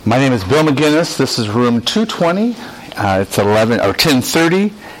My name is Bill McGinnis. This is room 220. It's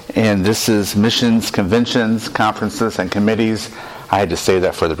 10:30, and this is missions, conventions, conferences, and committees. I had to say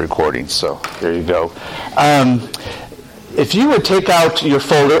that for the recording, so there you go. If you would take out your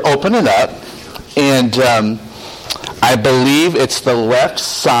folder, open it up, and I believe it's the left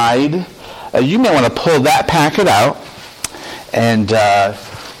side. You may want to pull that packet out, and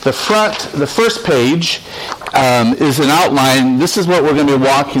the first page is an outline. This is what we're going to be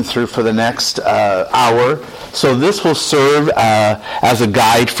walking through for the next hour. So this will serve as a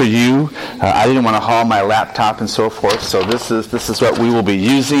guide for you. I didn't want to haul my laptop and so forth, so this is what we will be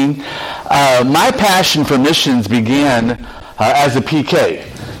using. My passion for missions began as a PK.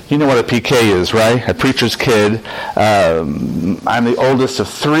 You know what a PK is, right? A preacher's kid. I'm the oldest of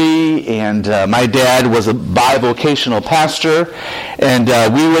three, and my dad was a bivocational pastor, and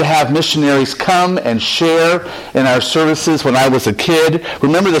we would have missionaries come and share in our services when I was a kid.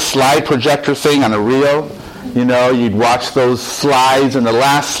 Remember the slide projector thing on a reel? You know, you'd watch those slides, and the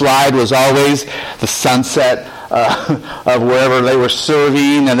last slide was always the sunset of wherever they were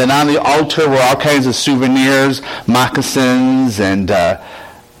serving, and then on the altar were all kinds of souvenirs, moccasins, and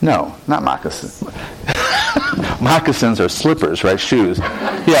no, not moccasins. Moccasins are slippers, right? Shoes.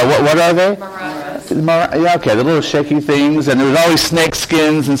 Yeah, what are they? Yeah, okay, the little shaky things, and there was always snake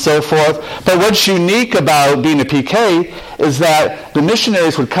skins and so forth. But what's unique about being a PK is that the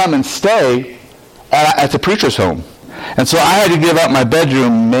missionaries would come and stay at the preacher's home. And so I had to give up my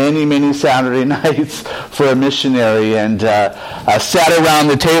bedroom many, many Saturday nights for a missionary, and I sat around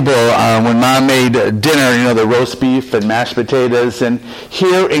the table when Mom made dinner, you know, the roast beef and mashed potatoes, and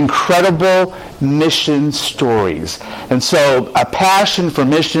hear incredible mission stories. And so a passion for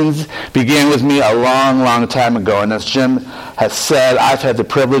missions began with me a long, long time ago. And as Jim has said, I've had the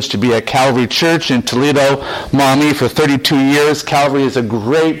privilege to be at Calvary Church in Toledo, Maumee, for 32 years. Calvary is a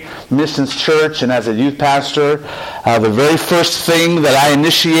great missions church, and as a youth pastor, the very first thing that I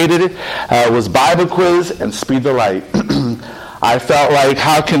initiated was Bible quiz and Speed the Light. I felt like,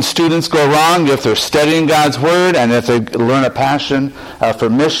 how can students go wrong if they're studying God's Word and if they learn a passion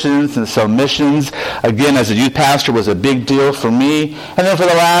for missions? And so missions, again, as a youth pastor, was a big deal for me. And then for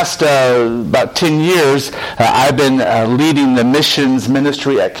the last about 10 years, I've been leading the missions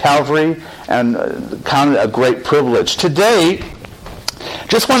ministry at Calvary, and counted a great privilege. Today,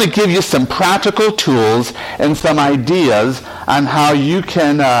 just want to give you some practical tools and some ideas on how you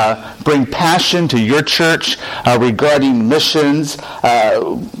can bring passion to your church regarding missions.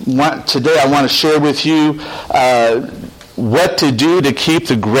 Today I want to share with you what to do to keep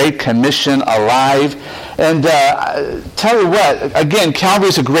the Great Commission alive. And tell you what, again, Calvary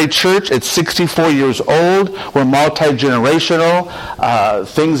is a great church. It's 64 years old. We're multi-generational.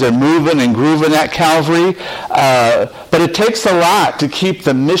 Things are moving and grooving at Calvary. But it takes a lot to keep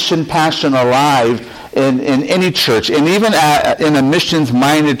the mission passion alive in any church, and even in a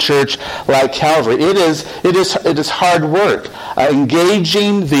missions-minded church like Calvary. It is hard work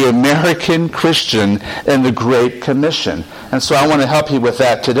engaging the American Christian in the Great Commission. And so I want to help you with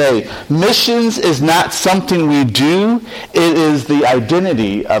that today. Missions is not something we do. It is the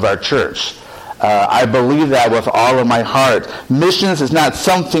identity of our church. I believe that with all of my heart. Missions is not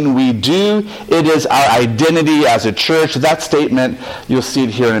something we do. It is our identity as a church. That statement, you'll see it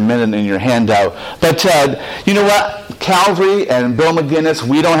here in a minute in your handout. But you know what? Calvary and Bill McGinnis,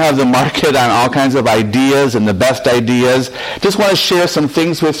 we don't have the market on all kinds of ideas and the best ideas. Just want to share some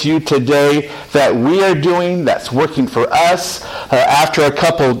things with you today that we are doing that's working for us. After a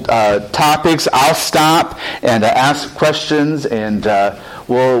couple topics, I'll stop and ask questions, and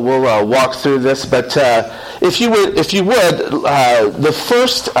we'll walk through this. But if you would, the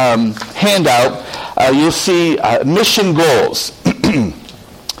first handout, you'll see mission goals,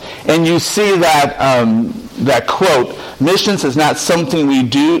 and you see that quote: "Missions is not something we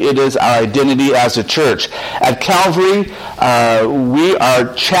do; it is our identity as a church." At Calvary, we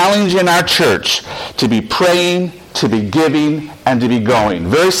are challenging our church to be praying, to be giving, and to be going.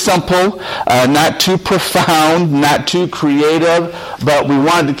 Very simple, not too profound, not too creative, but we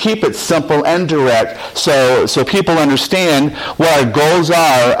wanted to keep it simple and direct so people understand what our goals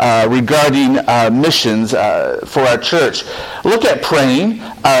are regarding missions for our church. Look at praying.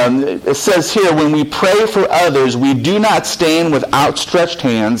 It says here, when we pray for others, we do not stand with outstretched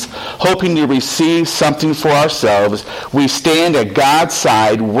hands, hoping to receive something for ourselves. We stand at God's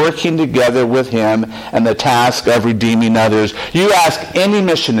side, working together with Him in the task of redeeming others. You ask any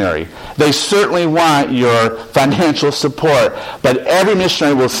missionary, they certainly want your financial support, but every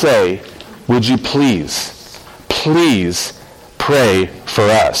missionary will say, would you please pray pray for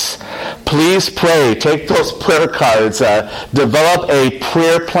us. Please pray. Take those prayer cards. Develop a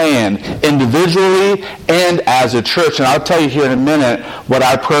prayer plan individually and as a church. And I'll tell you here in a minute what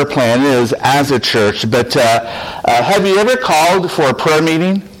our prayer plan is as a church. But have you ever called for a prayer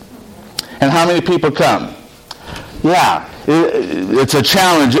meeting? And how many people come? Yeah, it's a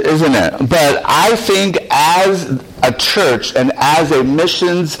challenge, isn't it? But I think as a church and as a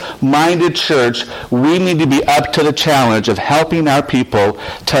missions-minded church, we need to be up to the challenge of helping our people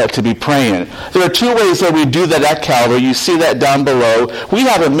to be praying. There are two ways that we do that at Calvary. You see that down below. We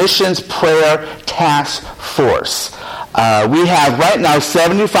have a missions prayer task force. We have right now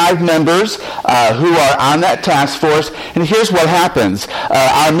 75 members who are on that task force. And here's what happens.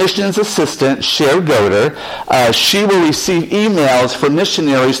 Our missions assistant, Cher Goder, she will receive emails from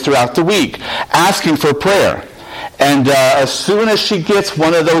missionaries throughout the week asking for prayer. And as soon as she gets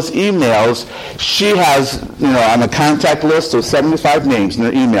one of those emails, she has, on the contact list, those 75 names in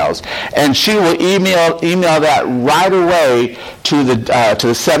their emails, and she will email that right away to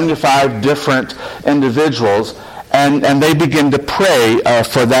the 75 different individuals. And they begin to pray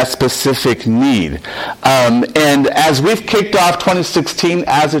for that specific need. And as we've kicked off 2016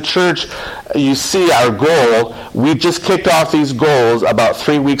 as a church, you see our goal. We just kicked off these goals about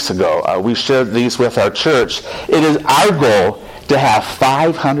 3 weeks ago. We shared these with our church. It is our goal to have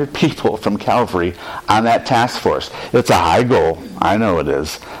 500 people from Calvary on that task force. It's a high goal. I know it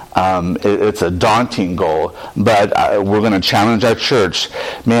is. It's a daunting goal, but we're going to challenge our church.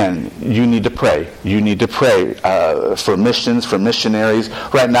 Man, you need to pray. You need to pray for missions, for missionaries.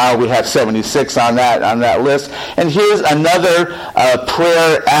 Right now we have 76 on that list. And here's another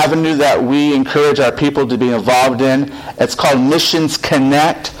prayer avenue that we encourage our people to be involved in. It's called Missions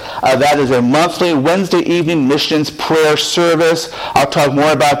Connect. That is a monthly Wednesday evening missions prayer service. I'll talk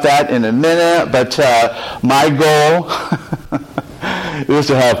more about that in a minute, but my goal is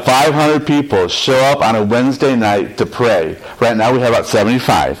to have 500 people show up on a Wednesday night to pray. Right now we have about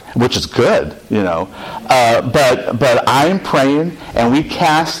 75, which is good, But I'm praying, and we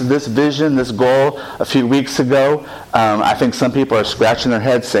cast this vision, this goal a few weeks ago. I think some people are scratching their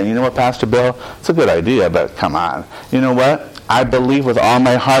heads saying, you know what, Pastor Bill, it's a good idea, but come on. You know what? I believe with all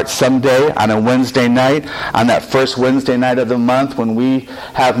my heart someday on a Wednesday night, on that first Wednesday night of the month when we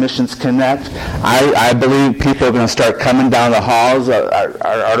have Missions Connect, I believe people are going to start coming down the halls. Our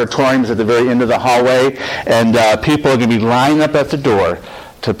auditorium is at the very end of the hallway, and people are going to be lining up at the door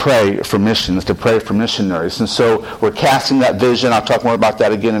to pray for missions, to pray for missionaries. And so we're casting that vision. I'll talk more about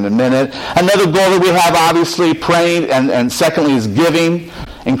that again in a minute. Another goal that we have, obviously, praying, and secondly, is giving.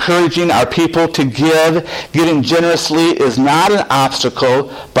 Encouraging our people to give. Giving generously is not an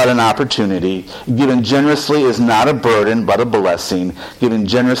obstacle, but an opportunity. Giving generously is not a burden, but a blessing. Giving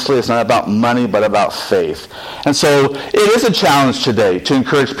generously is not about money, but about faith. And so it is a challenge today to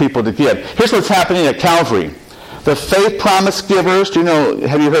encourage people to give. Here's what's happening at Calvary. The faith promise givers,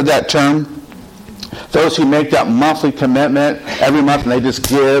 have you heard that term? Those who make that monthly commitment every month and they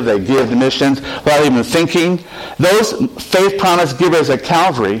give to missions without even thinking. Those faith promise givers at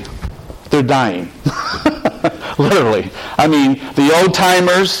Calvary, they're dying. Literally. I mean, the old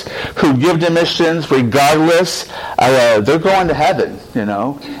timers who give to missions regardless, they're going to heaven,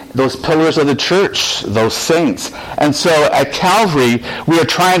 Those pillars of the church, those saints. And so at Calvary, we are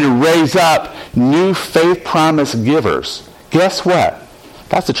trying to raise up new faith promise givers. Guess what?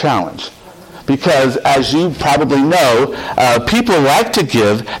 That's a challenge. Because, as you probably know, people like to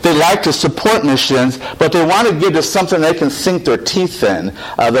give, they like to support missions, but they want to give to something they can sink their teeth in.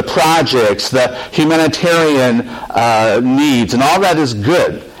 The projects, the humanitarian needs, and all that is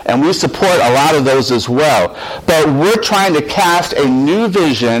good. And we support a lot of those as well. But we're trying to cast a new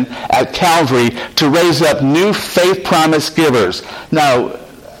vision at Calvary to raise up new faith promise givers. Now,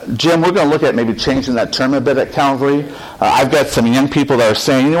 Jim, we're going to look at maybe changing that term a bit at Calvary. I've got some young people that are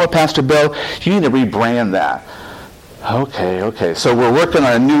saying, you know what, Pastor Bill, you need to rebrand that. Okay. So we're working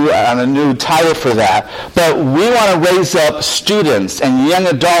on a new title for that. But we want to raise up students and young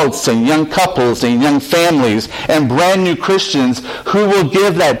adults and young couples and young families and brand new Christians who will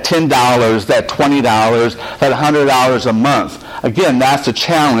give that $10, that $20, that $100 a month. Again, that's the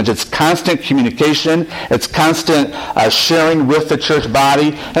challenge. It's constant communication. It's constant sharing with the church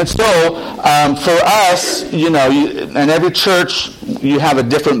body. And so for us, in every church, you have a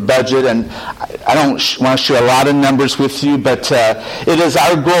different budget. And I don't want to share a lot of numbers with you, but it is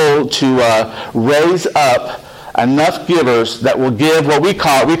our goal to raise up enough givers that will give what we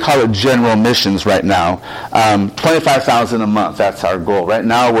call it general missions right now, $25,000 a month. That's our goal. Right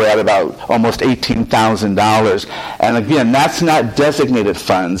now we're at about almost $18,000. And again, that's not designated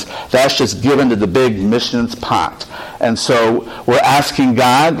funds. That's just given to the big missions pot. And so we're asking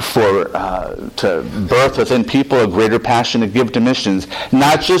God to birth within people a greater passion to give to missions,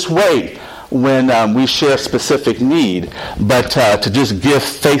 not just wait when we share a specific need, but to just give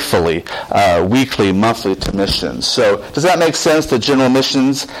faithfully, weekly, monthly to missions. So does that make sense, the general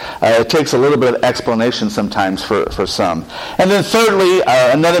missions? It takes a little bit of explanation sometimes for some. And then thirdly,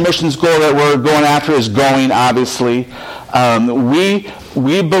 another missions goal that we're going after is going, obviously.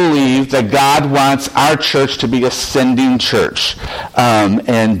 We believe that God wants our church to be a sending church.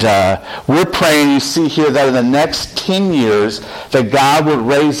 And we're praying, you see here, that in the next 10 years, that God would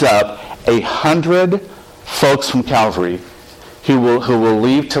raise up 100 folks from Calvary who will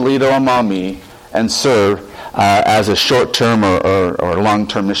leave Toledo and Maumee and serve as a short-term or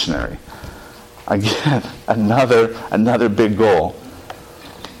long-term missionary. Again, another big goal.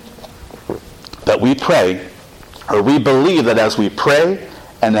 That we pray, or we believe that as we pray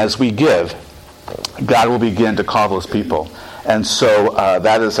and as we give, God will begin to call those people. And so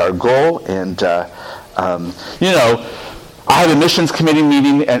that is our goal. And, I have a missions committee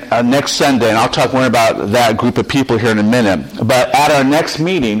meeting next Sunday, and I'll talk more about that group of people here in a minute. But at our next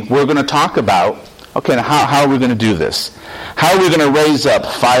meeting, we're going to talk about, okay, now how are we going to do this? How are we going to raise up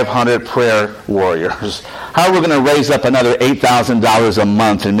 500 prayer warriors? How are we going to raise up another $8,000 a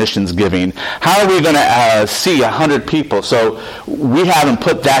month in missions giving? How are we going to see 100 people? So we haven't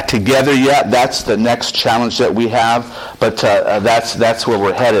put that together yet. That's the next challenge that we have, but that's where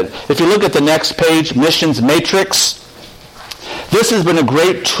we're headed. If you look at the next page, Missions Matrix. This has been a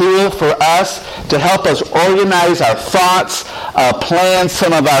great tool for us to help us organize our thoughts, plan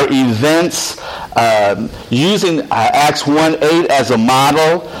some of our events, using Acts 1:8 as a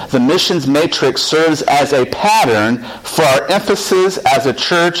model. The Missions Matrix serves as a pattern for our emphasis as a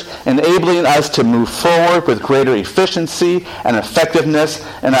church, enabling us to move forward with greater efficiency and effectiveness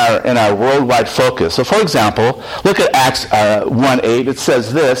in our worldwide focus. So, for example, look at Acts 1:8. It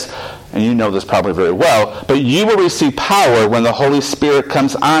says this, and you know this probably very well, but you will receive power when the Holy Spirit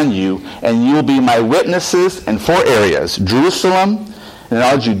comes on you, and you will be my witnesses in 4 areas: Jerusalem, and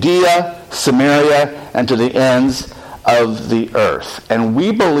all Judea, Samaria, and to the ends of the earth. And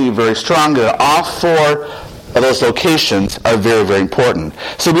we believe very strongly that all 4 of those locations are very, very important.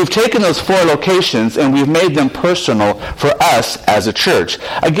 So we've taken those 4 locations and we've made them personal for us as a church.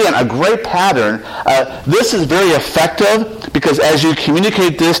 Again, a great pattern. This is very effective because as you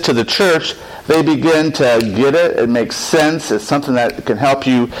communicate this to the church, they begin to get it. It makes sense. It's something that can help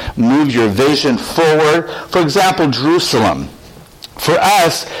you move your vision forward. For example, Jerusalem. For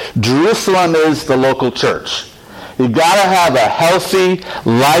us, Jerusalem is the local church. You've got to have a healthy,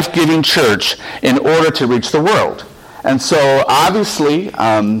 life-giving church in order to reach the world. And so, obviously,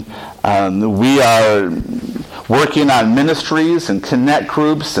 we are working on ministries and connect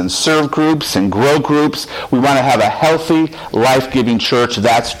groups and serve groups and grow groups. We want to have a healthy, life-giving church.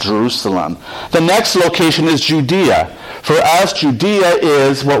 That's Jerusalem. The next location is Judea. For us, Judea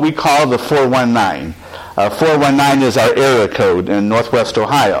is what we call the 419. 419 is our area code in Northwest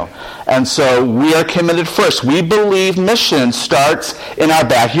Ohio. And so we are committed first. We believe mission starts in our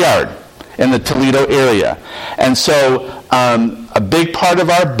backyard, in the Toledo area. And so a big part of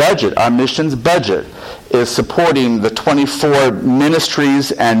our budget, our missions budget, is supporting the 24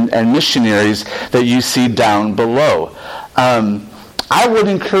 ministries and missionaries that you see down below. I would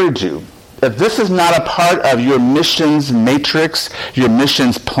encourage you, if this is not a part of your missions matrix, your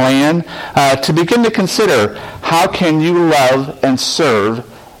missions plan, to begin to consider how can you love and serve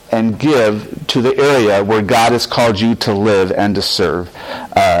and give to the area where God has called you to live and to serve.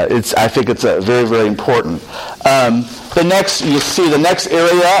 I think it's very, very important. The next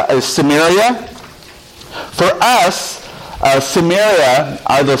area is Samaria. For us, Samaria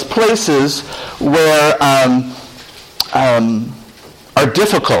are those places where are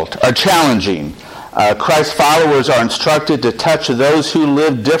difficult, are challenging. Christ's followers are instructed to touch those who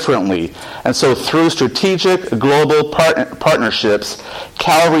live differently. And so through strategic global partnerships,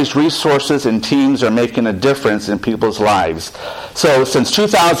 Calvary's resources and teams are making a difference in people's lives. So since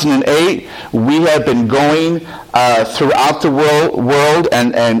 2008, we have been going throughout the world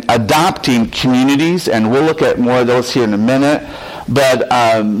and adopting communities, and we'll look at more of those here in a minute. But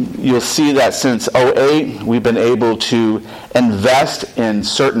you'll see that since 2008, we've been able to invest in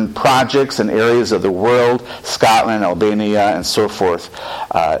certain projects in areas of the world, Scotland, Albania, and so forth.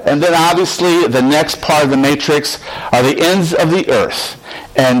 And then obviously the next part of the matrix are the ends of the earth.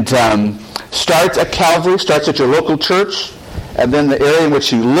 And starts at Calvary, starts at your local church, and then the area in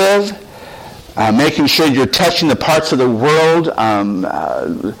which you live, making sure you're touching the parts of the world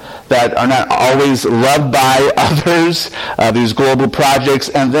that are not always loved by others, these global projects,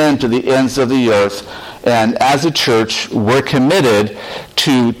 and then to the ends of the earth. And as a church, we're committed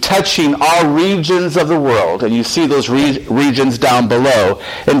to touching all regions of the world. And you see those regions down below.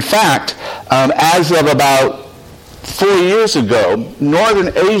 In fact, as of about 4 years ago,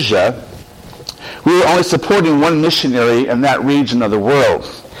 Northern Asia, we were only supporting one missionary in that region of the world.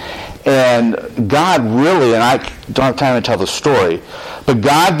 And God really, and I don't have time to tell the story, but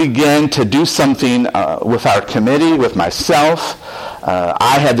God began to do something with our committee, with myself.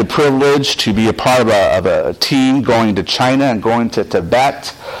 I had the privilege to be a part of a team going to China and going to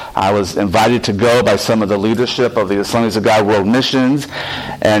Tibet. I was invited to go by some of the leadership of the Assemblies of God World Missions.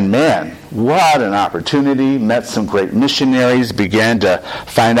 And man, what an opportunity. Met some great missionaries, began to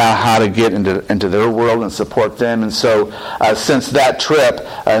find out how to get into their world and support them. And so since that trip,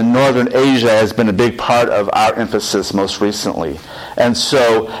 Northern Asia has been a big part of our emphasis most recently. And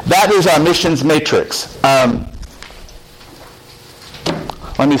so that is our missions matrix.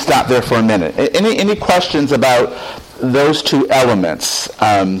 Let me stop there for a minute. Any questions about those two elements?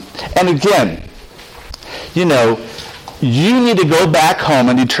 And again, you need to go back home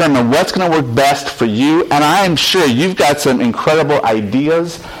and determine what's going to work best for you. And I am sure you've got some incredible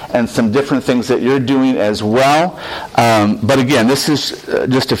ideas and some different things that you're doing as well. But again, this is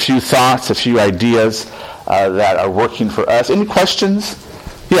just a few thoughts, a few ideas that are working for us. Any questions?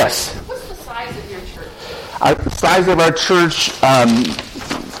 Yes? What's the size of your church? The size of our church,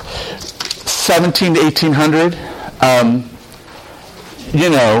 17 to 1,800.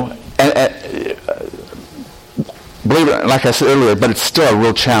 Believe it, like I said earlier, but it's still a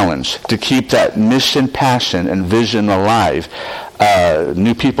real challenge to keep that mission, passion, and vision alive.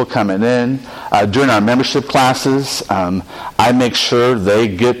 New people coming in. During our membership classes, I make sure they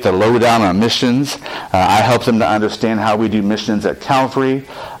get the lowdown on missions. I help them to understand how we do missions at Calvary.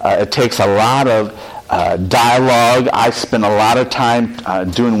 It takes a lot of dialogue. I spend a lot of time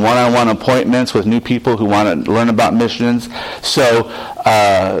doing one-on-one appointments with new people who want to learn about missions. So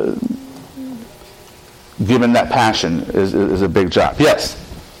giving that passion is a big job. Yes?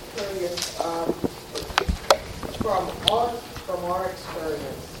 Curious, from our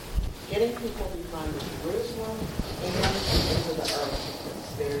experience, getting people behind the Jerusalem and into the earth is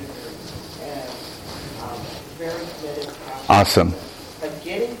very good and very committed. Awesome. But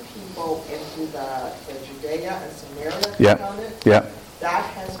getting people into the Judea and Samaria component, that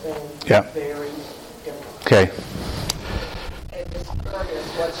has been very difficult. Okay. And just curious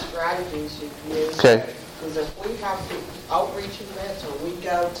what strategies you've used. Okay. Because if we have the outreach events, or we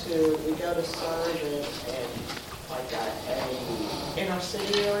go to serve in like a inner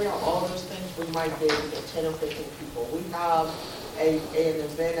city area, all those things, we might be able to get 10 or 15 people. We have an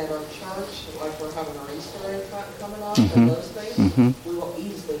event at our church, like we're having our Easter egg hunt coming up, and those things. We will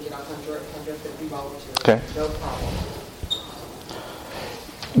easily get 100, 150 volunteers. Okay. No problem.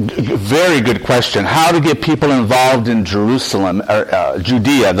 Very good question. How to get people involved in Jerusalem, or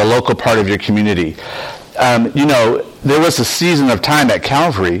Judea, the local part of your community. There was a season of time at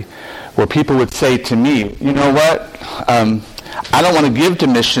Calvary where people would say to me, you know what, I don't want to give to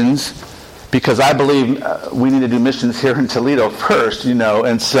missions because I believe we need to do missions here in Toledo first,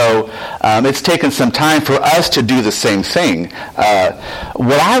 and so it's taken some time for us to do the same thing.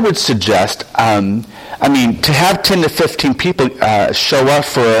 What I would suggest, to have 10 to 15 people show up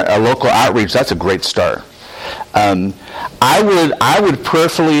for a local outreach, that's a great start. I would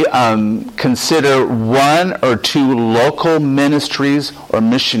prayerfully consider one or two local ministries or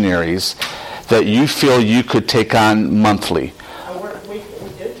missionaries that you feel you could take on monthly. We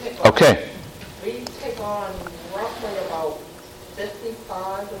do take on. Okay. We take on roughly about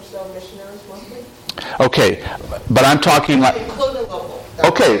 55 or so missionaries monthly. Okay, but I'm talking like... Including local.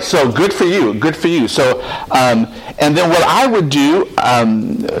 Okay, so good for you. So, and then what I would do,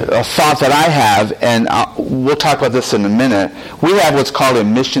 a thought that I have, and we'll talk about this in a minute, we have what's called a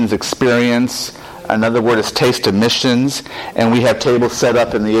missions experience. Another word is taste of missions, and we have tables set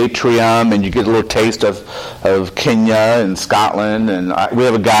up in the atrium, and you get a little taste of Kenya and Scotland, and we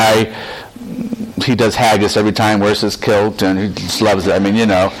have a guy, he does haggis every time, wears his kilt, and he just loves it.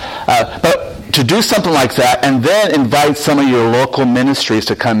 But to do something like that and then invite some of your local ministries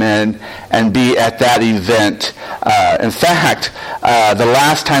to come in and be at that event. In fact, the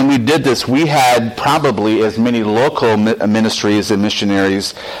last time we did this, we had probably as many local ministries and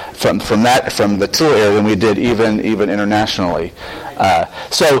missionaries from the Toledo area than we did even internationally.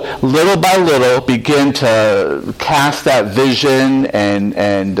 So little by little, begin to cast that vision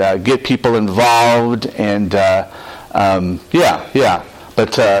and get people involved and but.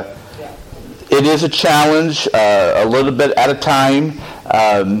 It is a challenge, a little bit at a time.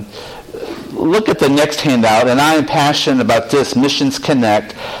 look at the next handout, and I am passionate about this, Missions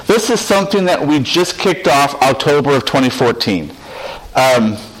Connect. This is something that we just kicked off October of 2014.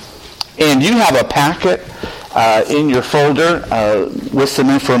 And you have a packet in your folder with some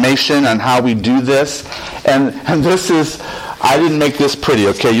information on how we do this. And this is, I didn't make this pretty,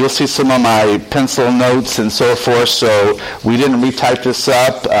 okay? You'll see some of my pencil notes and so forth, so we didn't retype this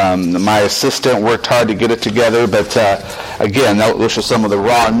up. My assistant worked hard to get it together, but again, those are some of the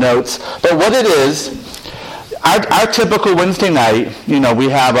raw notes. But what it is, our typical Wednesday night, we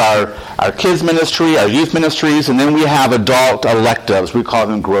have our kids ministry, our youth ministries, and then we have adult electives. We call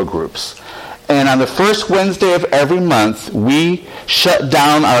them grow groups. And on the first Wednesday of every month, we shut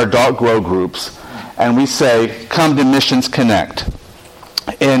down our adult grow groups, and we say, come to Missions Connect.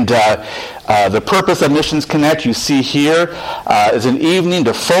 And the purpose of Missions Connect, you see here, is an evening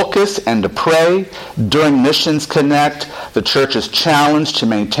to focus and to pray. During Missions Connect, the church is challenged to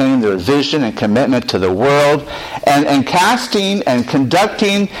maintain their vision and commitment to the world. And casting and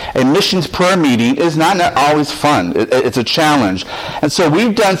conducting a missions prayer meeting is not always fun. It's a challenge. And so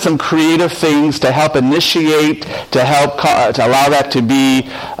we've done some creative things to help initiate, to help to allow that to be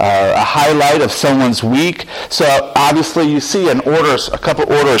a highlight of someone's week. So obviously you see a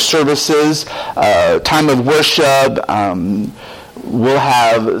couple order of services, time of worship. We'll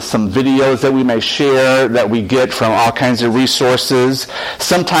have some videos that we may share that we get from all kinds of resources.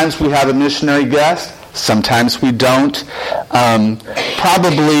 Sometimes we have a missionary guest. Sometimes we don't. And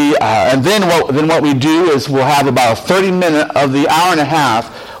then what we do is we'll have about 30 minutes of the hour and a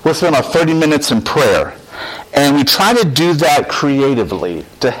half. We'll spend about 30 minutes in prayer. And we try to do that creatively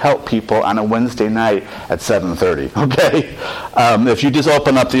to help people on a Wednesday night at 7:30, okay? If you just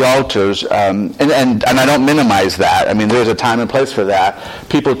open up the altars, and I don't minimize that. I mean, there's a time and place for that.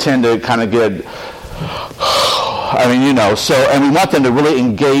 People tend to kind of get... and we want them to really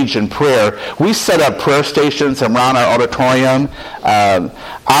engage in prayer. We set up prayer stations around our auditorium.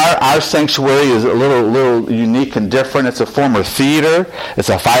 Our sanctuary is a little unique and different. It's a former theater. It's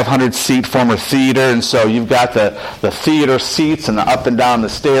a 500-seat former theater, and so you've got the theater seats and the up and down the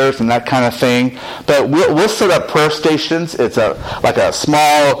stairs and that kind of thing. But we'll set up prayer stations. It's like a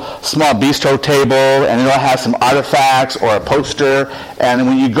small bistro table, and it'll have some artifacts or a poster. And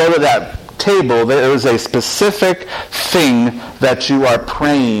when you go to that table, there is a specific thing that you are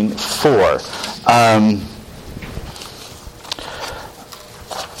praying for.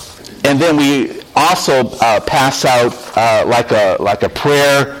 And then we also pass out like a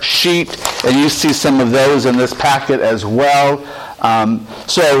prayer sheet, and you see some of those in this packet as well.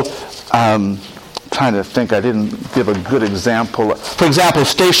 Trying to think, I didn't give a good example. For example,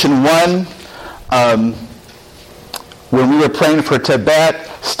 Station 1, when we were praying for Tibet,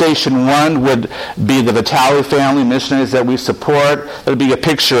 Station 1 would be the Vitale family missionaries that we support. It would be a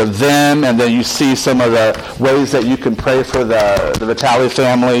picture of them, and then you see some of the ways that you can pray for the Vitale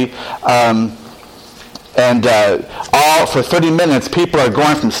family. All for 30 minutes, people are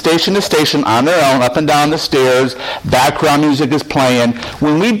going from station to station on their own, up and down the stairs. Background music is playing.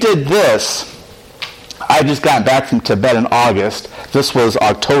 When we did this, I just got back from Tibet in August. This was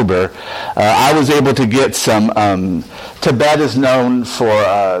October. I was able to get some... Tibet is known for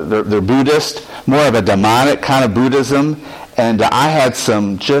they're Buddhist, more of a demonic kind of Buddhism, and I had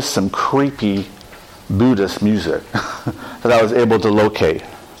some creepy Buddhist music that I was able to locate.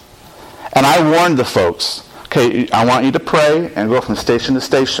 And I warned the folks, okay, I want you to pray and go from station to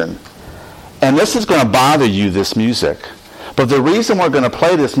station. And this is going to bother you, this music. But the reason we're going to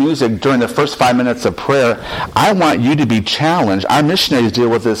play this music during the first 5 minutes of prayer, I want you to be challenged. Our missionaries deal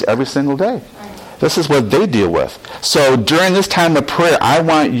with this every single day. This is what they deal with. So during this time of prayer, I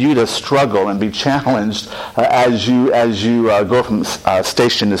want you to struggle and be challenged as you go from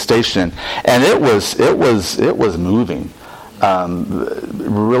station to station. And it was moving.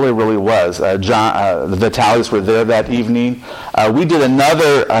 Really, really was. The Vitales were there that evening. We did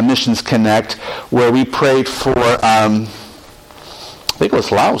another Missions Connect where we prayed for, I think it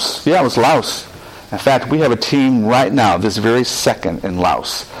was Laos. Yeah, it was Laos. In fact, we have a team right now, this very second, in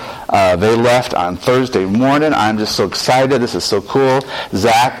Laos. They left on Thursday morning. I'm just so excited. This is so cool.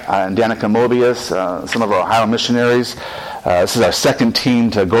 Zach and Danica Mobius, some of our Ohio missionaries. This is our second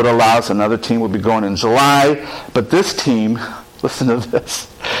team to go to Laos. Another team will be going in July. But this team, listen to this,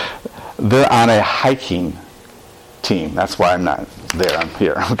 they're on a hiking team. That's why I'm not there. I'm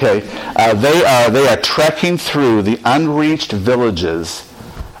here. Okay, they are trekking through the unreached villages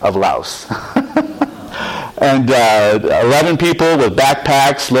of Laos. And 11 people with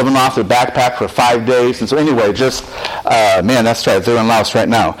backpacks, living off their backpack for 5 days. And so anyway, just, man, that's right, they're in Laos right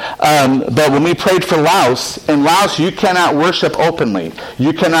now. But when we prayed for Laos, in Laos you cannot worship openly.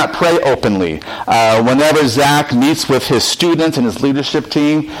 You cannot pray openly. Whenever Zach meets with his students and his leadership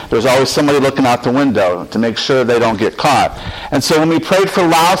team, there's always somebody looking out the window to make sure they don't get caught. And so when we prayed for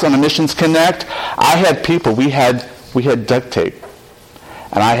Laos on the Missions Connect, I had people, we had duct tape.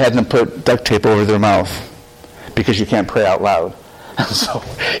 And I had them put duct tape over their mouth because you can't pray out loud. So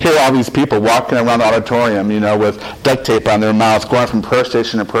here are all these people walking around the auditorium, with duct tape on their mouth, going from prayer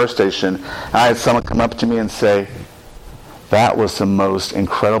station to prayer station. And I had someone come up to me and say, "That was the most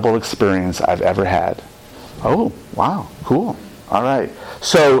incredible experience I've ever had." Oh, wow, cool. All right.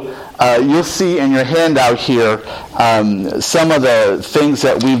 So you'll see in your handout here some of the things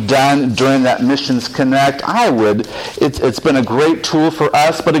that we've done during that Missions Connect. It's been a great tool for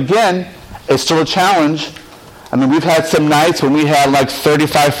us, but again, it's still a challenge. I mean, we've had some nights when we had like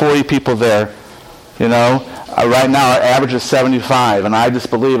 35, 40 people there. Right now our average is 75, and I just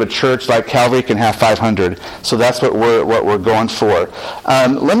believe a church like Calvary can have 500. So that's what we're going for.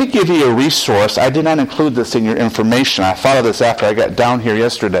 Let me give you a resource. I did not include this in your information. I thought of this after I got down here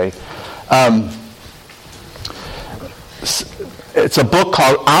yesterday. It's a book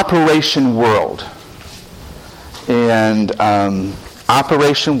called Operation World. And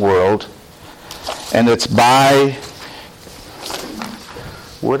Operation World, and it's by,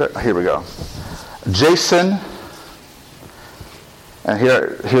 here we go, Jason, and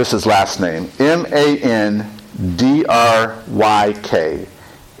here's his last name, Mandryk.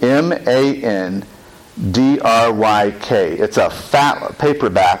 Mandryk. It's a fat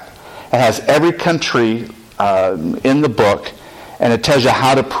paperback. It has every country in the book, and it tells you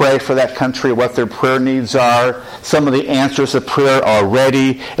how to pray for that country, what their prayer needs are, some of the answers to prayer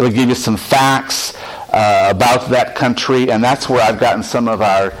already. It'll give you some facts about that country, and that's where I've gotten some of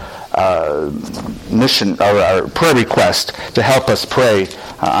our mission or our prayer requests to help us pray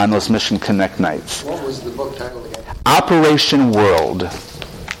on those Mission Connect nights. What was the book title again? Operation World.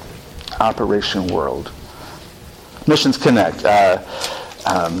 Operation World. Missions Connect. A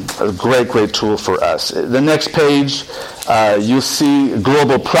great tool for us. The next page, you'll see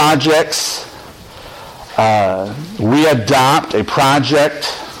global projects. We adopt a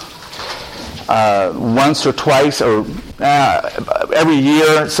project once or twice, or every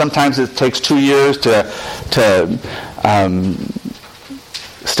year. Sometimes it takes 2 years to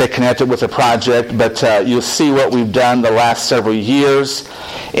stay connected with a project, but you'll see what we've done the last several years.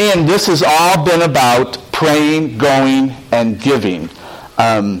 And this has all been about praying, going, and giving.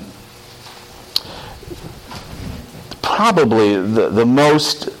 Probably the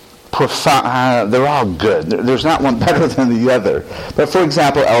most profound, they're all good. There's not one better than the other. But for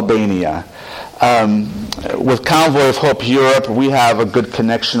example, Albania. With Convoy of Hope Europe, we have a good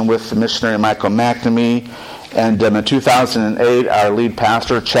connection with missionary Michael McNamee. And in 2008, our lead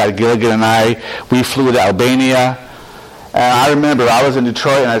pastor, Chad Gilligan, and we flew to Albania. And I remember I was in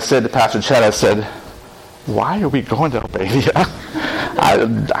Detroit, and I said to Pastor Chad, I said, "Why are we going to Albania?"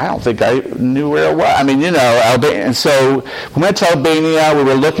 I don't think I knew where it was. I mean, Albania. And so we went to Albania. We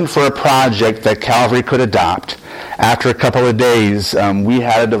were looking for a project that Calvary could adopt. After a couple of days, we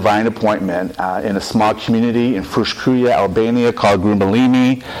had a divine appointment in a small community in Frushkuya, Albania, called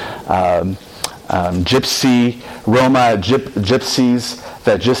Grumbalini. Roma gypsies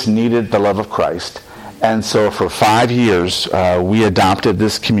that just needed the love of Christ. And so for 5 years, we adopted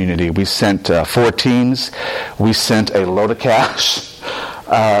this community. We sent 4 teams. We sent a load of cash.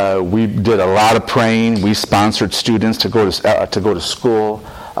 We did a lot of praying. We sponsored students to go to school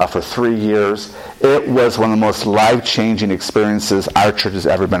for 3 years. It was one of the most life-changing experiences our church has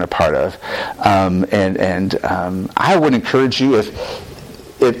ever been a part of. And I would encourage you,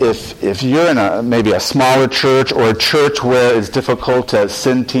 if you're in maybe a smaller church or a church where it's difficult to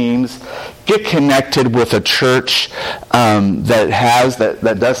send teams, get connected with a church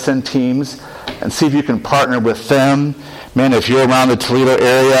that does send teams, and see if you can partner with them. Man, if you're around the Toledo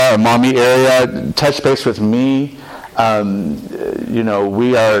area or Maumee area, touch base with me.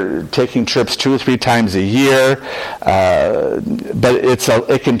 We are taking trips 2 or 3 times a year, but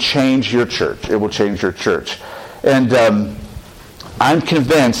it can change your church. It will change your church, and I'm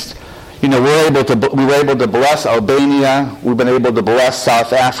convinced. We were able to bless Albania. We've been able to bless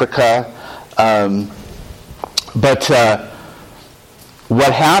South Africa, but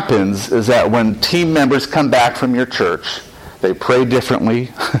what happens is that when team members come back from your church, they pray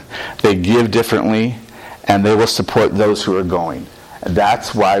differently, they give differently, and they will support those who are going. And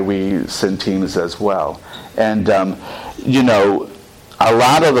that's why we send teams as well. And, a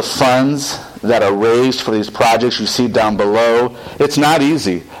lot of the funds that are raised for these projects. You see down below. It's not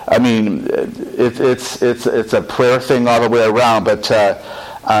easy. I mean, it's a prayer thing all the way around, but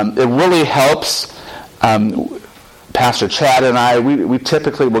it really helps. Pastor Chad and I, we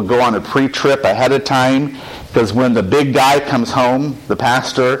typically will go on a pre-trip ahead of time, because when the big guy comes home, the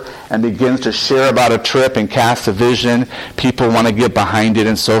pastor, and begins to share about a trip and cast a vision, people want to get behind it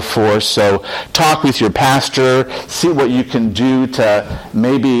and so forth. So talk with your pastor, see what you can do to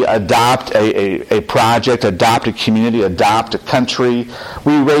maybe adopt a project, adopt a community, adopt a country.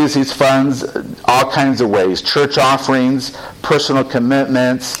 We raise these funds all kinds of ways: church offerings, personal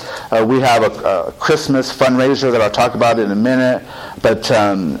commitments. We have a Christmas fundraiser that I'll talk about in a minute, but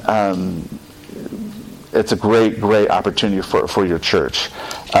it's a great opportunity for your church.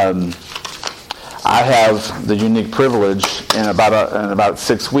 I have the unique privilege in about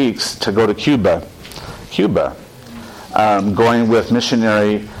 6 weeks to go to Cuba, going with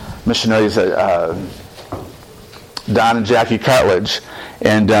missionaries Don and Jackie Cartledge.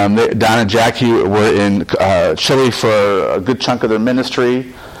 And Don and Jackie were in Chile for a good chunk of their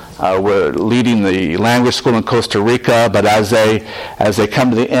ministry. We're leading the language school in Costa Rica, but as they come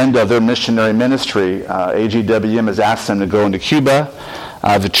to the end of their missionary ministry, AGWM has asked them to go into Cuba.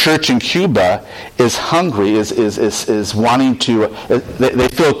 The church in Cuba is hungry, is wanting to. They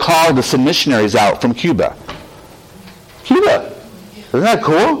feel called to send missionaries out from Cuba. Cuba, isn't that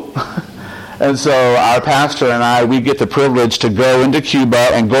cool? And so our pastor and I, we get the privilege to go into Cuba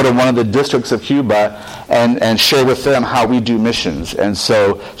and go to one of the districts of Cuba and share with them how we do missions. And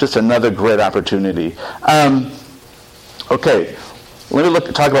so just another great opportunity. Okay, let me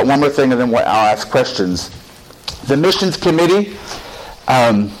talk about one more thing, and then I'll ask questions. The missions committee,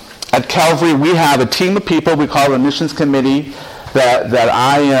 at Calvary, we have a team of people we call the missions committee that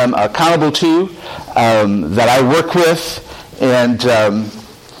I am accountable to, that I work with, and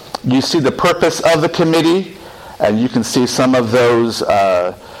you see the purpose of the committee, and you can see some of those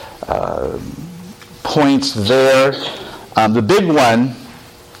points there. The big one,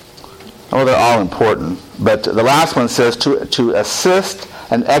 they're all important, but the last one says to assist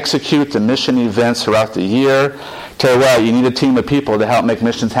and execute the mission events throughout the year. Tell you what, you need a team of people to help make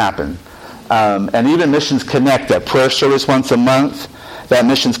missions happen. And even Missions Connect, that prayer service once a month, that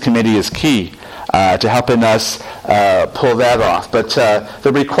missions committee is key to helping us pull that off. But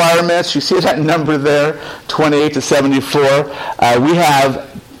the requirements, you see that number there, 28 to 74. We have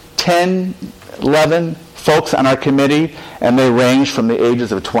 10, 11 folks on our committee, and they range from the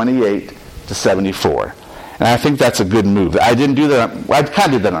ages of 28 to 74. And I think that's a good move. I didn't do that. I kind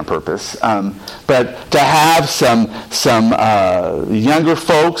of did that on purpose. But to have some younger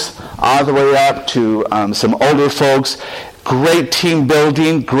folks all the way up to some older folks, great team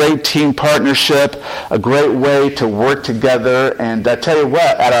building, great team partnership, a great way to work together. And I tell you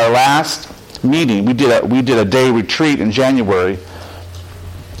what, at our last meeting, we did a day retreat in January.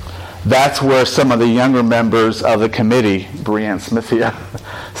 That's where some of the younger members of the committee, Brianne Smithia,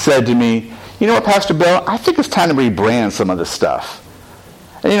 said to me, "You know what, Pastor Bill, I think it's time to rebrand some of this stuff."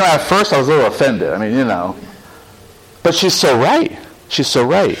 And at first I was a little offended. But she's so right. She's so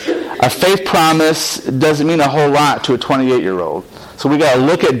right. A faith promise doesn't mean a whole lot to a 28-year-old. So we got to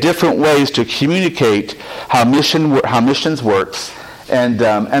look at different ways to communicate how missions works. And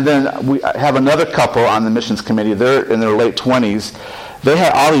then we have another couple on the missions committee. They're in their late 20s. They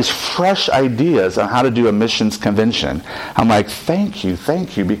had all these fresh ideas on how to do a missions convention. I'm like, thank you,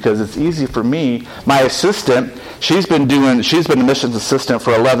 because it's easy for me. My assistant, she's been a missions assistant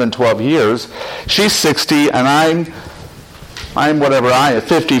for 11, 12 years. She's 60, and I'm whatever I am,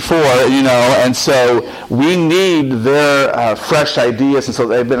 54, and so we need their fresh ideas, and so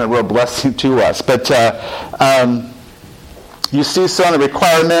they've been a real blessing to us. But you see some of the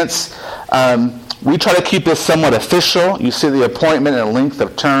requirements. We try to keep this somewhat official. You see the appointment and length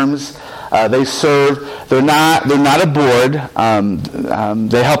of terms. They serve. They're not a board.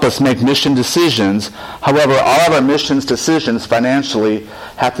 They help us make mission decisions. However, all of our missions decisions financially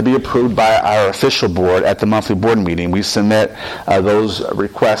have to be approved by our official board at the monthly board meeting. We submit those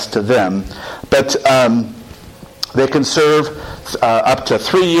requests to them. But they can serve up to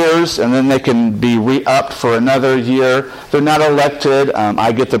 3 years, and then they can be re-upped for another year. They're not elected.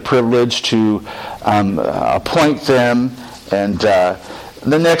 I get the privilege to appoint them. And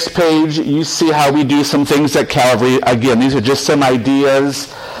the next page, you see how we do some things at Calvary. Again, these are just some ideas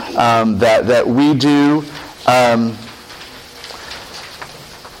that we do.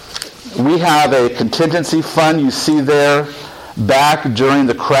 We have a contingency fund, you see there, back during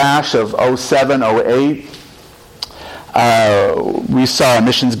the crash of 07, 08. We saw our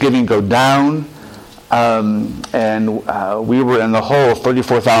missions giving go down. and we were in the hole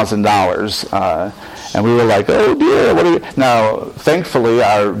 $34,000. And we were like, oh dear, what are we? Now, thankfully,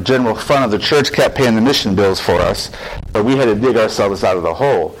 our general fund of the church kept paying the mission bills for us, but we had to dig ourselves out of the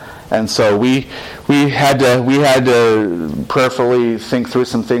hole. And so we had to prayerfully think through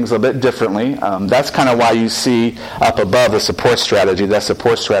some things a bit differently. That's kind of why you see up above the support strategy. That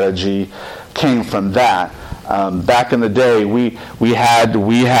support strategy came from that. Back in the day, we had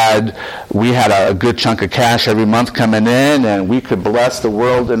a good chunk of cash every month coming in, and we could bless the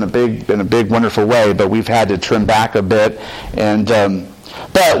world in a big wonderful way. But we've had to trim back a bit, and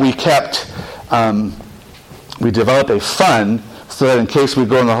but we developed a fund so that in case we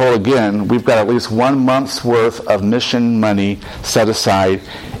go in the hole again, we've got at least 1 month's worth of mission money set aside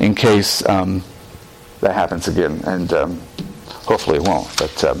in case that happens again, and hopefully it won't.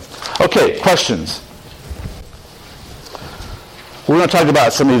 But okay, questions. We're going to talk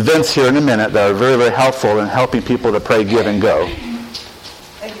about some events here in a minute that are very, very helpful in helping people to pray, give, and go. I do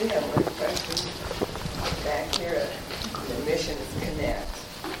have one question. Back here at the Missions Connect,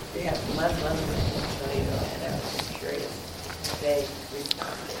 we have Muslims in Toledo, and I was just curious. They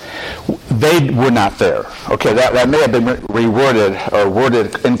responded. They were not there. Okay, that may have been reworded or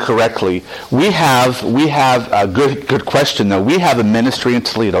worded incorrectly. We have a good question though. We have a ministry in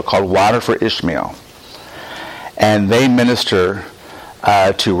Toledo called Water for Ishmael, and they minister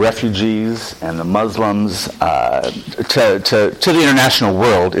to refugees and the Muslims, to the international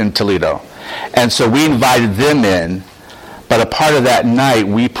world in Toledo. And so we invited them in, but a part of that night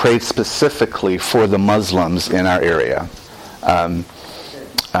we prayed specifically for the Muslims in our area.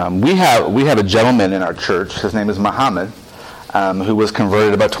 We have a gentleman in our church, his name is Muhammad, who was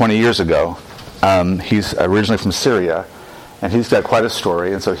converted about 20 years ago. He's originally from Syria, and he's got quite a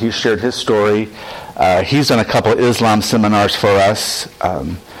story, and so he shared his story. He's done a couple of Islam seminars for us,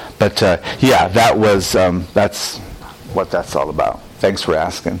 but that's what that's all about. Thanks for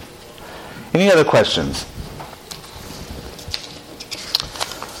asking. Any other questions?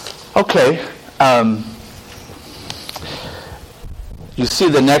 Okay. You see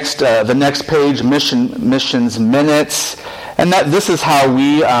the next page, missions minutes, and this is how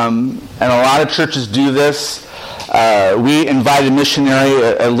we and a lot of churches do this. We invite a missionary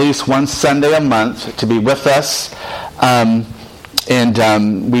at least one Sunday a month to be with us, and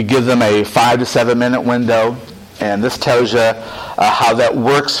we give them a 5 to 7 minute window. And this tells you how that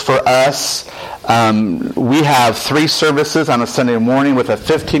works for us. We have 3 services on a Sunday morning with a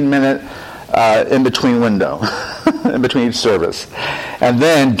 15-minute in-between window, in between each service. And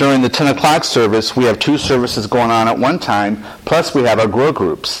then during the 10 o'clock service, we have 2 services going on at one time, plus we have our grow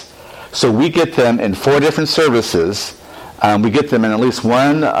groups. So we get them in 4 different services. We get them in at least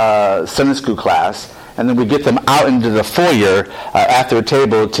one Sunday school class, and then we get them out into the foyer at their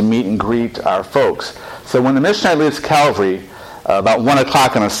table to meet and greet our folks. So when the missionary leaves Calvary, about 1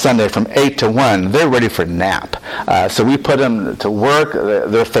 o'clock on a Sunday from 8 to 1, they're ready for nap. So we put them to work.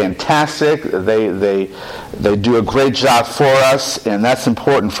 They're fantastic. They do a great job for us, and that's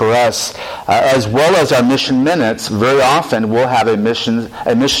important for us. As well as our mission minutes, very often we'll have a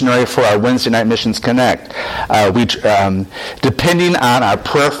missionary for our Wednesday Night Missions Connect. Depending on our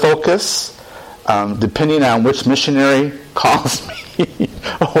prayer focus, depending on which missionary calls me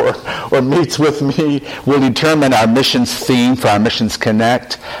or meets with me, will determine our missions theme for our Missions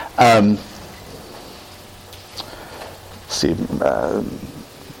Connect.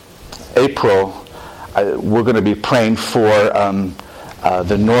 April, we're going to be praying for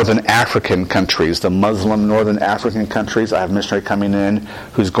the Northern African countries, the Muslim Northern African countries. I have a missionary coming in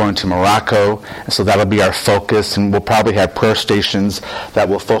who's going to Morocco, and so that'll be our focus, and we'll probably have prayer stations that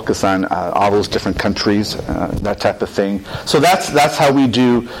will focus on all those different countries, that type of thing. So that's how we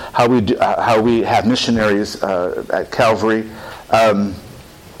have missionaries at Calvary.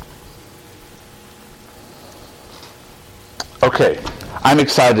 Okay, I'm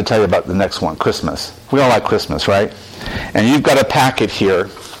excited to tell you about the next one, Christmas. We all like Christmas, right? And you've got a packet here,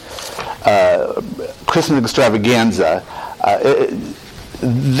 Christmas Extravaganza.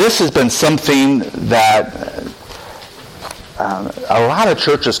 This has been something that a lot of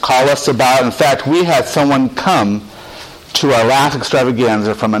churches call us about. In fact, we had someone come to our last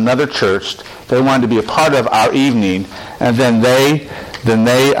Extravaganza from another church. They wanted to be a part of our evening, and then they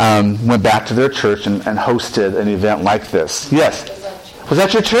went back to their church and hosted an event like this. Yes? Was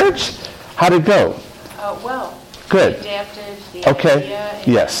that your church? How'd it go? Well. Good. We adapted the idea, and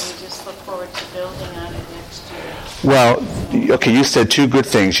yes. we just look forward to building on it next year. Well, okay, you said 2 good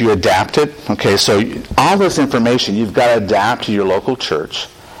things. You adapted. Okay, so all this information, you've got to adapt to your local church.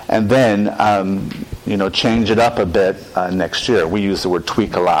 and then change it up a bit next year. We use the word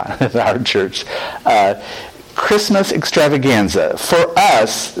tweak a lot at our church. Christmas extravaganza. For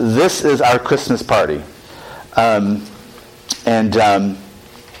us, this is our Christmas party.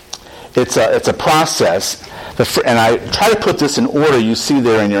 It's a process. And I try to put this in order. You see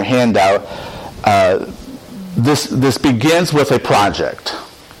there in your handout. This begins with a project.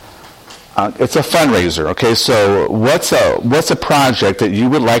 It's a fundraiser. Okay, so what's a project that you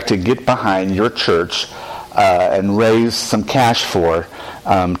would like to get behind your church and raise some cash for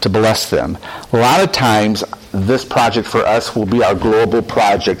to bless them? A lot of times, this project for us will be our global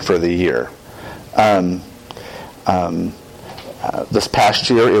project for the year. This past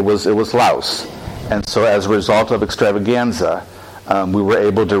year, it was Laos. And so as a result of extravaganza, we were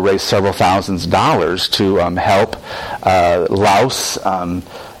able to raise several thousands of dollars to help Laos.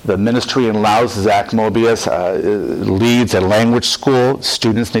 The ministry in Laos, Zach Mobius, leads a language school.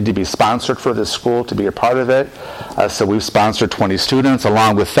 Students need to be sponsored for this school to be a part of it. So we've sponsored 20 students.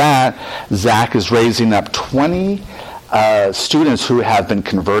 Along with that, Zach is raising up 20 students who have been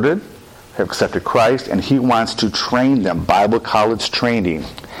converted, have accepted Christ, and he wants to train them, Bible college training.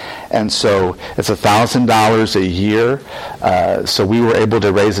 And so it's $1,000 a year. So we were able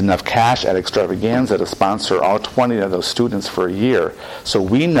to raise enough cash at Extravaganza to sponsor all 20 of those students for a year. So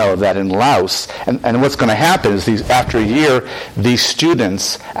we know that in Laos, and what's going to happen is after a year, these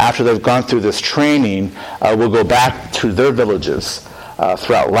students, after they've gone through this training, will go back to their villages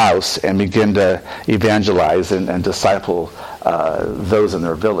throughout Laos and begin to evangelize and disciple those in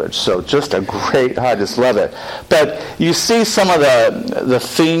their village. So just a great, I just love it. But you see some of the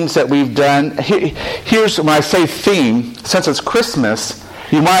themes that we've done. Here's, when I say theme, since it's Christmas,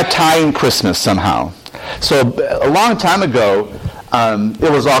 you want to tie in Christmas somehow. So a long time ago,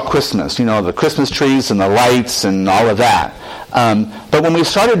 it was all Christmas, the Christmas trees and the lights and all of that. But when we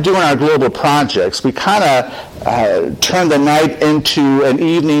started doing our global projects, we kind of turned the night into an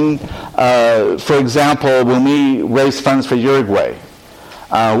evening. For example, when we raised funds for Uruguay,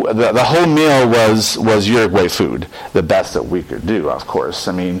 the whole meal was Uruguay food, the best that we could do, of course.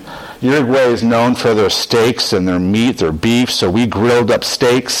 I mean, Uruguay is known for their steaks and their meat, their beef, so we grilled up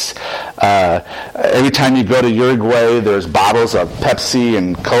steaks. Every time you go to Uruguay, there's bottles of Pepsi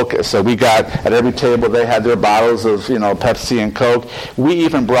and Coke. So we got, at every table, they had their bottles of, Pepsi and Coke. We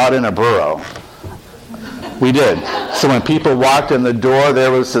even brought in a burro. We did. So when people walked in the door, there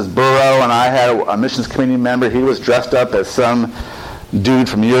was this burro, and I had a missions committee member. He was dressed up as some dude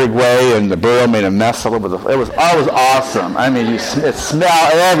from Uruguay, and the burro made a mess all over it was awesome. I mean, it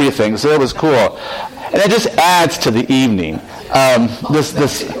smelled everything, so it was cool. And it just adds to the evening.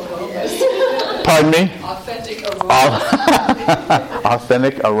 Pardon me? Authentic aroma.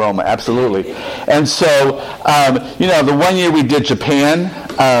 Authentic aroma, absolutely. And so, the one year we did Japan,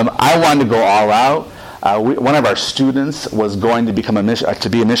 I wanted to go all out. One of our students was going to become to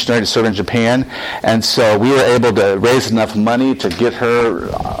be a missionary to serve in Japan, and so we were able to raise enough money to get her,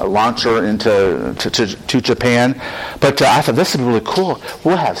 launch her to Japan. But I thought this would be really cool.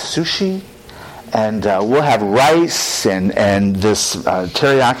 We'll have sushi, and we'll have rice and this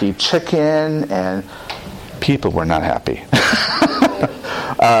teriyaki chicken, and people were not happy.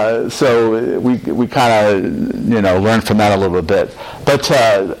 So we kind of learned from that a little bit. But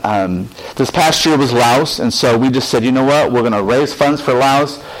this past year was Laos, and so we just said, you know what, we're going to raise funds for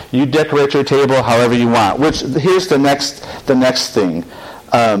Laos. You decorate your table however you want. Which here's the next thing,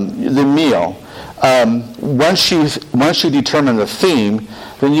 the meal. Once you determine the theme,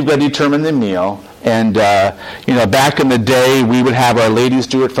 then you've got to determine the meal. And, back in the day, we would have our ladies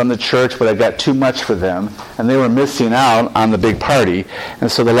do it from the church, but it got too much for them, and they were missing out on the big party.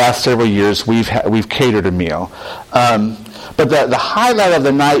 And so the last several years, we've catered a meal. But the highlight of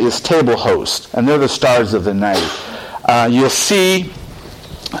the night is table host, and they're the stars of the night. You'll see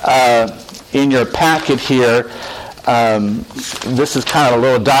in your packet here, this is kind of a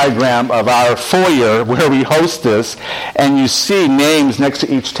little diagram of our foyer where we host this, and you see names next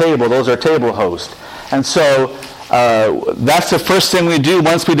to each table. Those are table hosts. And so that's the first thing we do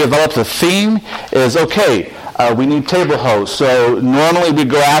once we develop the theme is, okay, we need table hosts. So normally we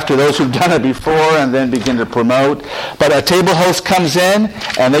go after those who've done it before and then begin to promote. But a table host comes in,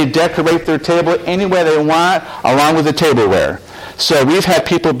 and they decorate their table any way they want, along with the tableware. So we've had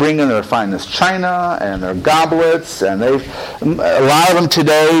people bring in their finest china and their goblets, and a lot of them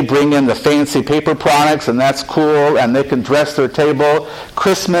today bring in the fancy paper products, and that's cool, and they can dress their table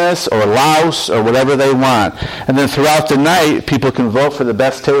Christmas or Laos or whatever they want. And then throughout the night, people can vote for the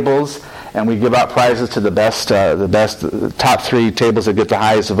best tables, and we give out prizes to the best top 3 tables that get the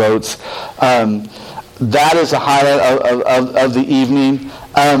highest votes. That is the highlight of the evening.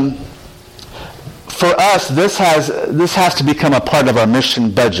 For us, this has to become a part of our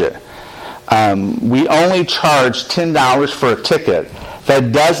mission budget. We only charge $10 for a ticket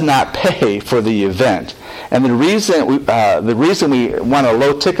that does not pay for the event. And the reason we want a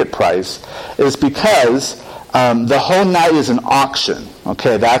low ticket price is because the whole night is an auction.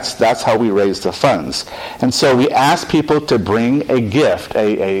 Okay, that's how we raise the funds. And so we ask people to bring a gift,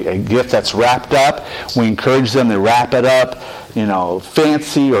 a gift that's wrapped up. We encourage them to wrap it up,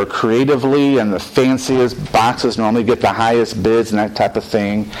 fancy or creatively, and the fanciest boxes normally get the highest bids and that type of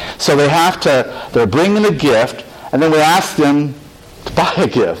thing. So they're bringing a gift, and then we ask them to buy a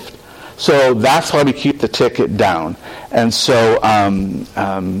gift. So that's why we keep the ticket down. And so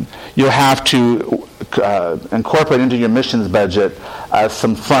you'll have to incorporate into your missions budget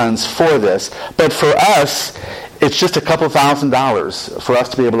some funds for this. But for us, it's just a couple $1,000s for us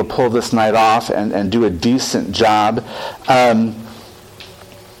to be able to pull this night off and do a decent job.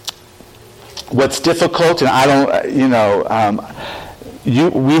 What's difficult, and I don't,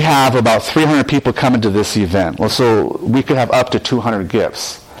 we have about 300 people coming to this event. Well, so we could have up to 200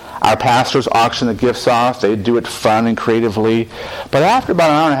 gifts. Our pastors auction the gifts off. They do it fun and creatively. But after about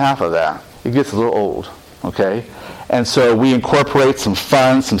an hour and a half of that, it gets a little old, okay? And so we incorporate some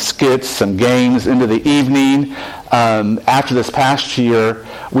fun, some skits, some games into the evening. After this past year,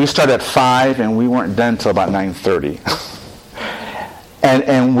 we started at 5 and we weren't done until about 9:30.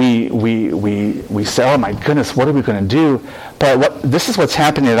 And we say, oh my goodness, what are we going to do? But this is what's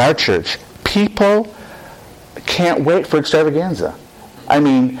happening at our church. People can't wait for extravaganza. I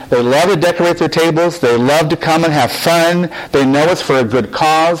mean, they love to decorate their tables. They love to come and have fun. They know it's for a good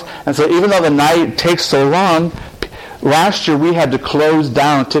cause. And so even though the night takes so long, last year we had to close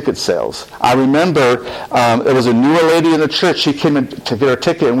down ticket sales. I remember there was a newer lady in the church. She came in to get her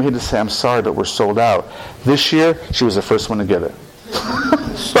ticket, and we had to say, I'm sorry, but we're sold out. This year, she was the first one to get it.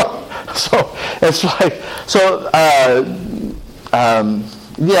 So it's like,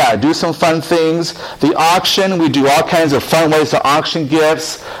 do some fun things. The auction, we do all kinds of fun ways to auction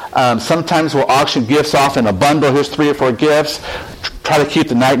gifts. Sometimes we'll auction gifts off in a bundle. Here's 3 or 4 gifts. Try to keep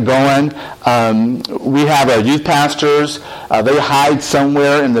the night going. We have our youth pastors. They hide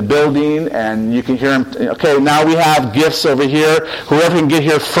somewhere in the building, and you can hear them. Okay, now we have gifts over here. Whoever can get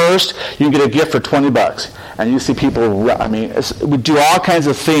here first, you can get a gift for $20. And you see people. We do all kinds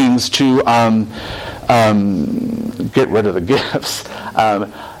of things to get rid of the gifts.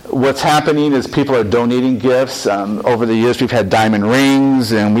 What's happening is people are donating gifts. Over the years, we've had diamond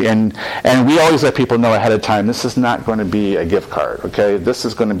rings, and we always let people know ahead of time, this is not going to be a gift card, okay? This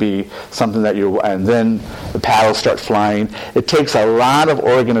is going to be something that and then the paddles start flying. It takes a lot of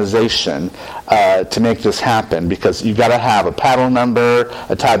organization to make this happen, because you've got to have a paddle number,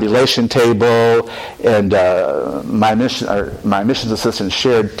 a tabulation table, and my missions assistant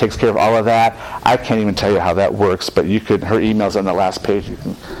Sharon takes care of all of that. I can't even tell you how that works, but her email's on the last page. You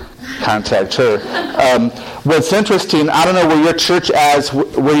can contact her. What's interesting, I don't know where your church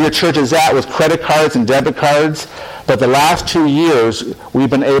is at with credit cards and debit cards, but the last 2 years we've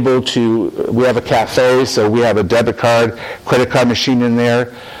been able to. We have a cafe, so we have a debit card, credit card machine in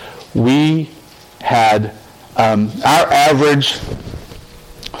there. We had our average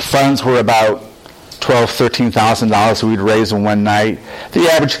funds were about $12,000, $13,000 we'd raise in one night. The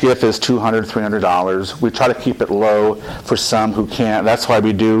average gift is $200, $300. We try to keep it low for some who can't. That's why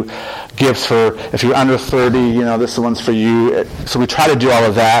we do gifts for, if you're under 30, this one's for you. So we try to do all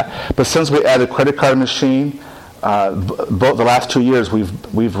of that. But since we added credit card machine, both the last 2 years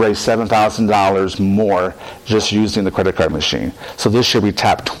we've raised $7,000 more just using the credit card machine. So this year we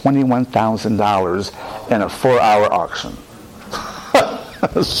tapped $21,000 in a 4-hour auction.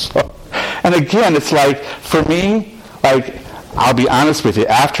 And again, it's like, for me, I'll be honest with you,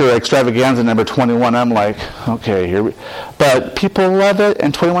 after extravaganza number 21, I'm like, okay, but people love it,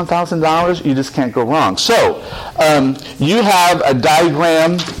 and $21,000, you just can't go wrong. So, you have a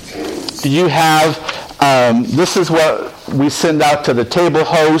diagram, this is what we send out to the table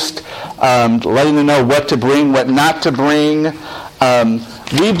host, letting them know what to bring, what not to bring.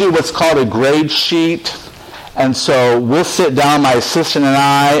 We do what's called a grade sheet. And so we'll sit down, my assistant and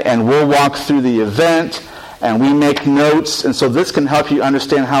I, and we'll walk through the event, and we make notes. And so this can help you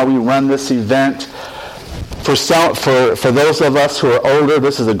understand how we run this event. For those of us who are older,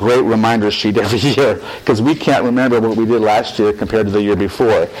 this is a great reminder sheet every year, because we can't remember what we did last year compared to the year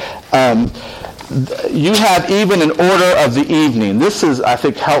before. You have even an order of the evening. This is, I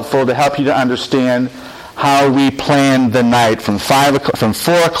think, helpful to help you to understand how we plan the night from 4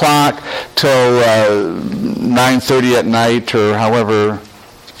 o'clock till 9:30 at night, or however.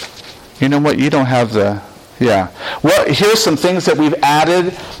 You know what? You don't have the Yeah. Well, here's some things that we've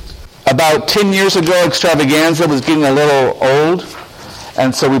added. About 10 years ago, Extravaganza was getting a little old,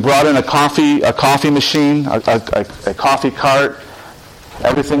 and so we brought in a coffee machine, a coffee cart.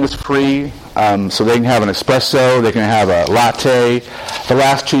 Everything is free, so they can have an espresso, they can have a latte. The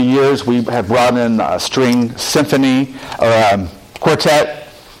last 2 years, we have brought in a string symphony, or quartet,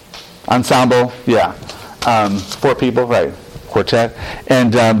 ensemble, 4 people, right, quartet.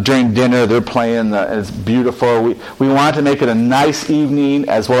 And during dinner, they're playing, it's beautiful. We wanted to make it a nice evening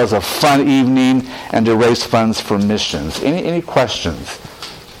as well as a fun evening and to raise funds for missions. Any questions?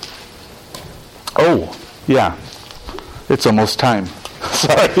 Oh, yeah, it's almost time.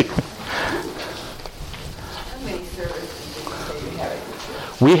 Sorry. How many services did you say you have at the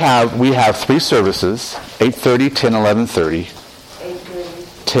church? We have 3 services, 8:30, 10, 11:30,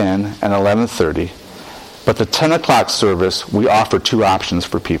 8:30. 10, and 11:30. But the 10 o'clock service, we offer 2 options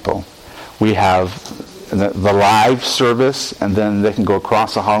for people. We have the live service, and then they can go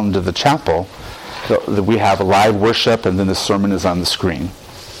across the hall into the chapel. We have a live worship, and then the sermon is on the screen.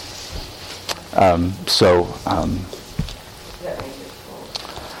 That makes it full.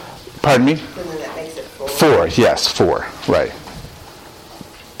 Pardon me? Then that makes it full. 4, yes, 4, right.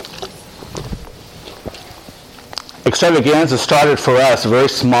 Extravaganza started for us very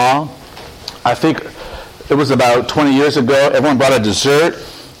small. I think it was about 20 years ago. Everyone brought a dessert,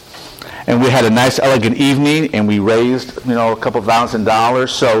 and we had a nice, elegant evening, and we raised, a couple $1,000.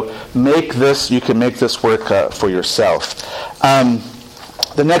 So you can make this work for yourself.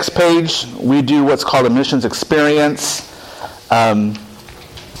 The next page, we do what's called a missions experience.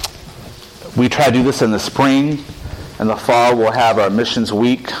 We try to do this in the spring. In the fall, we'll have our missions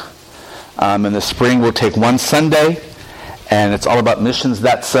week. In the spring, we'll take one Sunday, and it's all about missions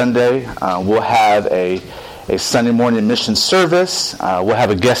that Sunday. We'll have a Sunday morning mission service. We'll have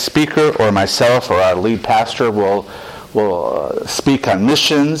a guest speaker, or myself or our lead pastor will speak on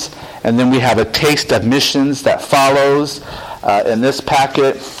missions. And then we have a taste of missions that follows. In this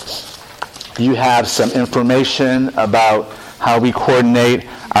packet, you have some information about how we coordinate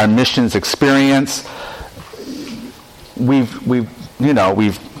our missions experience. We've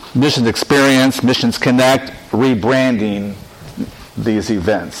missions experience, missions connect, rebranding these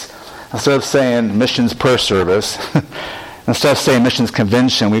events. Instead of saying missions per service, instead of saying missions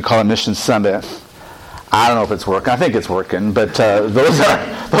convention, we call it missions summit. I don't know if it's working. I think it's working, but those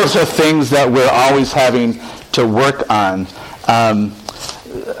are things that we're always having to work on.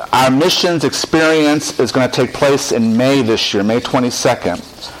 Our missions experience is going to take place in May this year, May 22nd.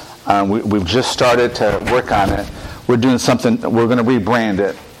 We've just started to work on it. We're doing something. We're going to rebrand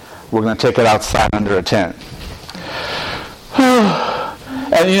it. We're going to take it outside under a tent.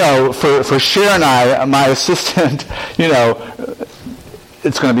 And for Cher and I, my assistant,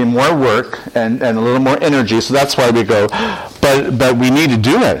 it's going to be more work and a little more energy. So that's why we go. But we need to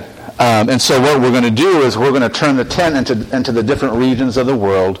do it. And so what we're going to do is we're going to turn the tent into the different regions of the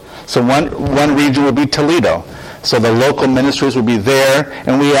world. So one region will be Toledo. So the local ministries will be there,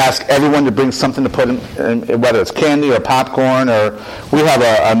 and we ask everyone to bring something to put in, whether it's candy or popcorn, or we have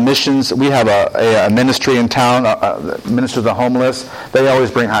a missions. We have a ministry in town, Minister of the Homeless. They always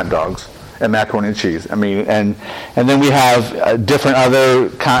bring hot dogs and macaroni and cheese. And then we have different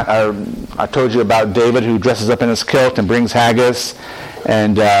other. I told you about David, who dresses up in his kilt and brings haggis,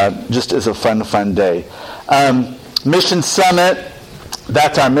 and just is a fun day. Mission Summit.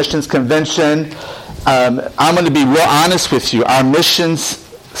 That's our missions convention. I'm going to be real honest with you. Our missions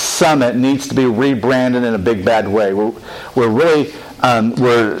summit needs to be rebranded in a big bad way. We're really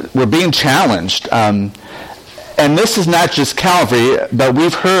we're being challenged, and this is not just Calvary, but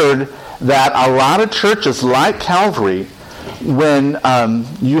we've heard that a lot of churches like Calvary, when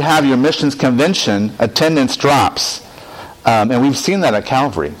you have your missions convention, attendance drops, and we've seen that at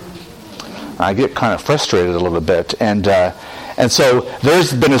Calvary. I get kind of frustrated a little bit, and so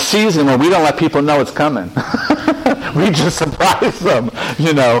there's been a season where we don't let people know it's coming. We just surprise them,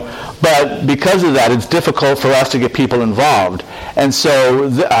 But because of that, it's difficult for us to get people involved. And so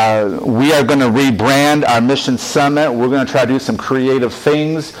we are going to rebrand our Mission Summit. We're going to try to do some creative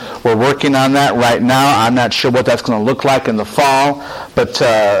things. We're working on that right now. I'm not sure what that's going to look like in the fall, but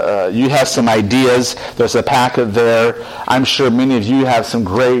you have some ideas. There's a packet there. I'm sure many of you have some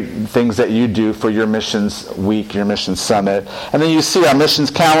great things that you do for your Missions Week, your Mission Summit. And then you see our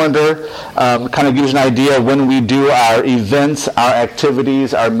missions calendar, kind of gives you an idea of when we do our events, our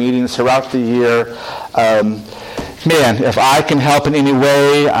activities, our meetings throughout the year. If I can help in any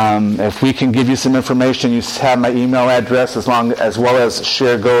way, if we can give you some information, you have my email address as well as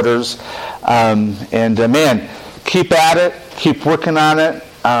Cher Goders. Keep at it, keep working on it.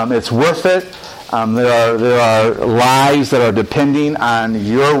 It's worth it. There are lives that are depending on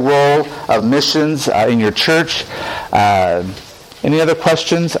your role of missions in your church. Any other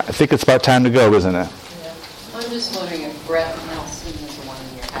questions? I think it's about time to go, isn't it? I'm just wondering if Brett Nelson is the one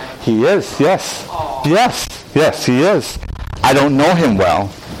you're having. He is, yes. Aw. Yes, he is. I don't know him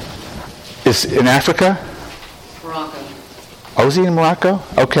well. Is in Africa? Morocco. Oh, is he in Morocco?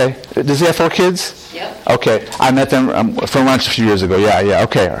 Okay. Does he have 4 kids? Yep. Okay. I met them for lunch a few years ago. Yeah.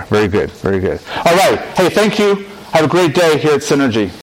 Okay. Very good. All right. Hey, thank you. Have a great day here at Synergy.